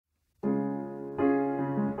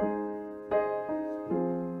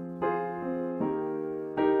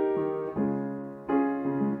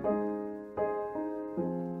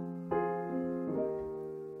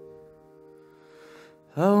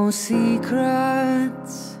no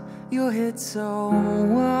secrets, you hit so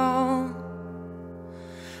well.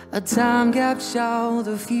 A time capsule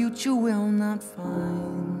the future will not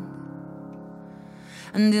find.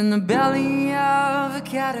 And in the belly of a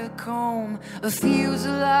catacomb, a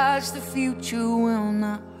fuselage the future will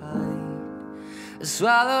not hide.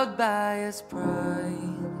 Swallowed by its pride.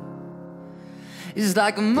 It's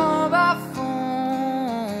like a mobile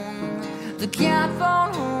phone that can't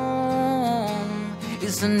phone home.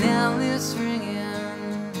 It's an endless ringing,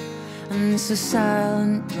 and it's a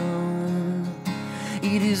silent drone.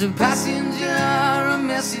 It is a passenger, a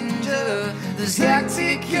messenger, that's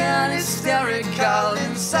hectic and hysterical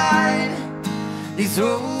inside. They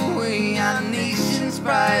throw away our nation's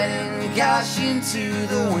pride and cash into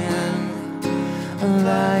the wind,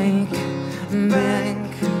 like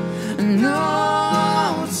bank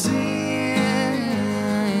notes in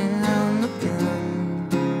the pen,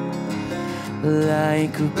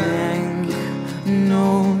 like bank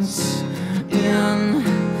notes in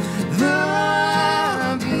the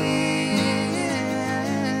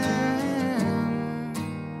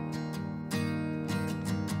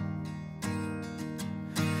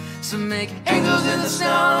So make angels in the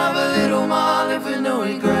sound of a little more, live with no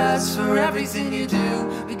regrets for everything you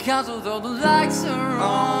do. Because although the lights are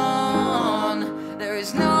on, there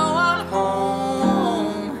is no one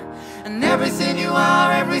home. And everything you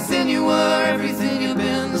are, everything you were, everything you've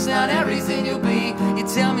been, is not everything you'll be. You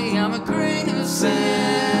tell me I'm a grain of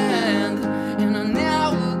sand in an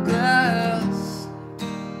hourglass.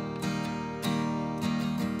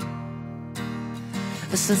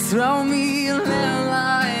 So throw me a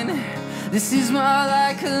landline, this is more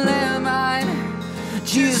like a landmine.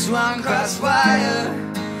 Just one crosswire,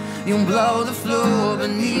 you'll blow the floor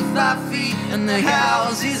beneath our feet, and the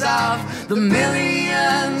houses of the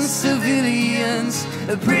millions civilians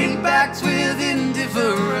are pre-packed with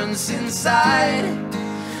indifference inside.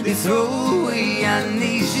 They throw away our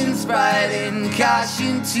nation's pride and cash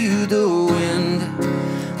into the wind,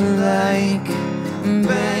 like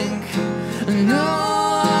bank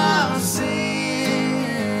notes in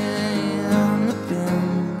the pen,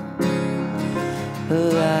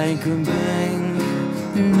 like bank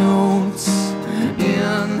notes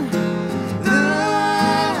in the pen.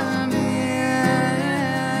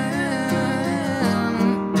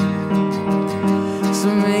 So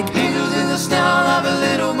make angels in the stone of a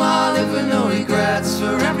little more, live with no regrets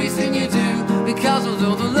for everything you do. Because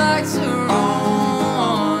although the lights are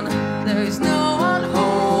on, there is no one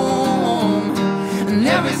home. And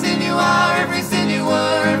everything you are, everything you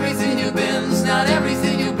were, everything you've been, is not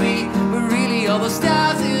everything you'll be. But really all the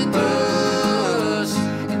stars that burst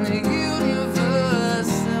in the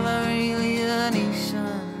universe of our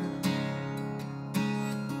alienation.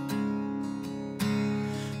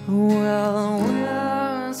 Well,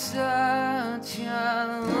 we're such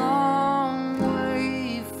a long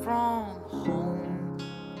way from home.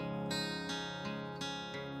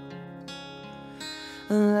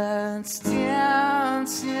 Let's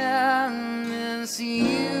dance in this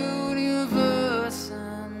universe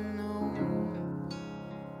unknown.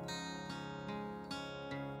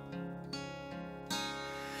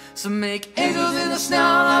 So make angels in the snow,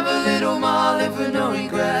 love a little more, live with no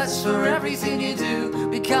regrets for everything you do.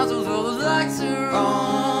 Because although the lights are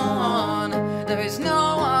on, there is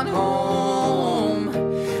no one home.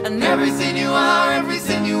 And everything you are,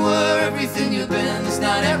 everything you were, everything you've been, is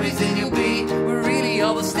not everything you'll be. We're really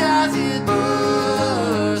all the stars that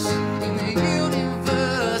burst in the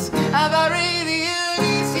universe of our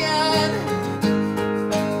alienation,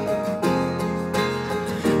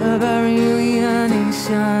 of our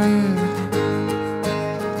alienation.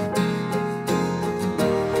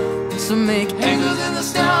 So make angels in the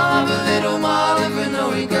snow, of a little more, live with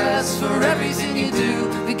no regrets for everything you do.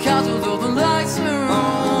 Because although the lights are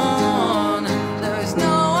on, there is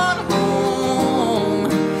no one home.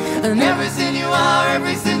 And everything you are,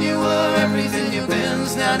 everything you were, everything you've been,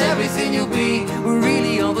 is not everything you'll be. We're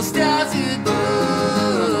really all the stars that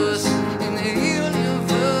burst